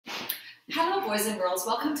Hello boys and girls,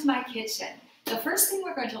 welcome to my kitchen. The first thing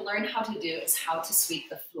we're going to learn how to do is how to sweep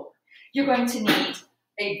the floor. You're going to need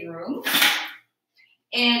a broom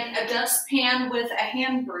and a dustpan with a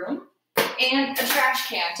hand broom and a trash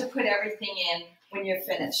can to put everything in when you're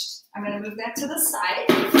finished. I'm going to move that to the side.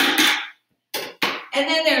 And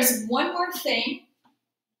then there's one more thing,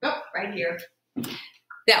 right here,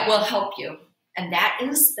 that will help you, and that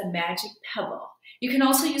is the magic pebble. You can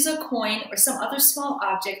also use a coin or some other small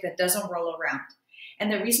object that doesn't roll around.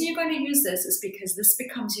 And the reason you're going to use this is because this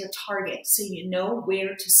becomes your target, so you know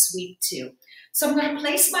where to sweep to. So I'm going to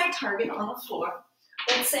place my target on the floor.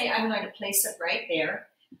 Let's say I'm going to place it right there.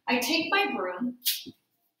 I take my broom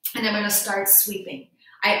and I'm going to start sweeping.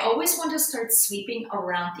 I always want to start sweeping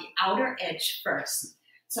around the outer edge first.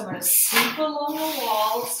 So I'm going to sweep along the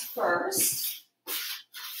walls first,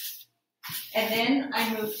 and then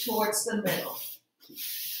I move towards the middle.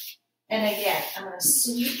 And again, I'm going to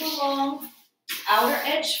sweep along outer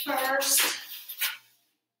edge first.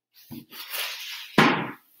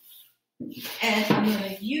 And I'm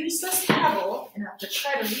going to use this pebble, and I have to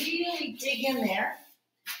try to really dig in there.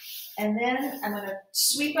 And then I'm going to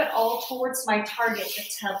sweep it all towards my target,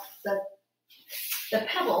 the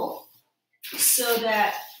pebble, so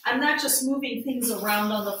that I'm not just moving things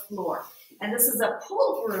around on the floor. And this is a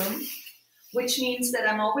pull broom, which means that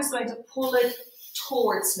I'm always going to pull it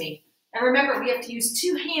towards me. And remember, we have to use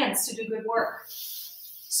two hands to do good work.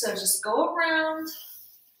 So just go around,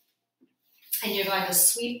 and you're going to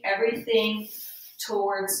sweep everything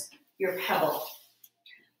towards your pebble,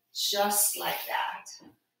 just like that.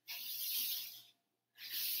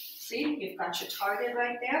 See, you've got your target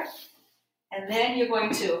right there. And then you're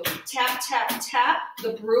going to tap, tap, tap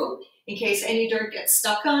the broom in case any dirt gets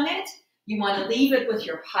stuck on it. You want to leave it with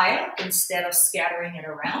your pile instead of scattering it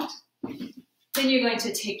around. Then you're going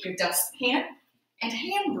to take your dustpan and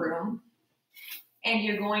hand broom, and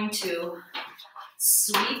you're going to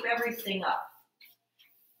sweep everything up.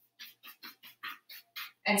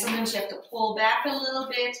 And sometimes you have to pull back a little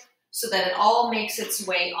bit so that it all makes its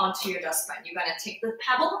way onto your dustpan. You're going to take the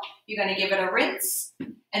pebble, you're going to give it a rinse,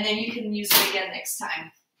 and then you can use it again next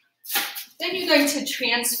time. Then you're going to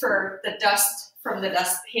transfer the dust from the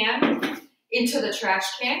dustpan into the trash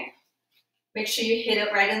can. Make sure you hit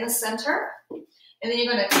it right in the center. And then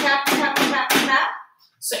you're going to tap, tap, tap, tap.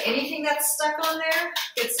 So anything that's stuck on there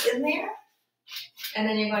gets in there. And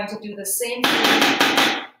then you're going to do the same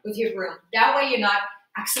thing with your broom. That way you're not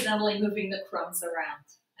accidentally moving the crumbs around.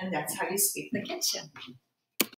 And that's how you sweep the kitchen.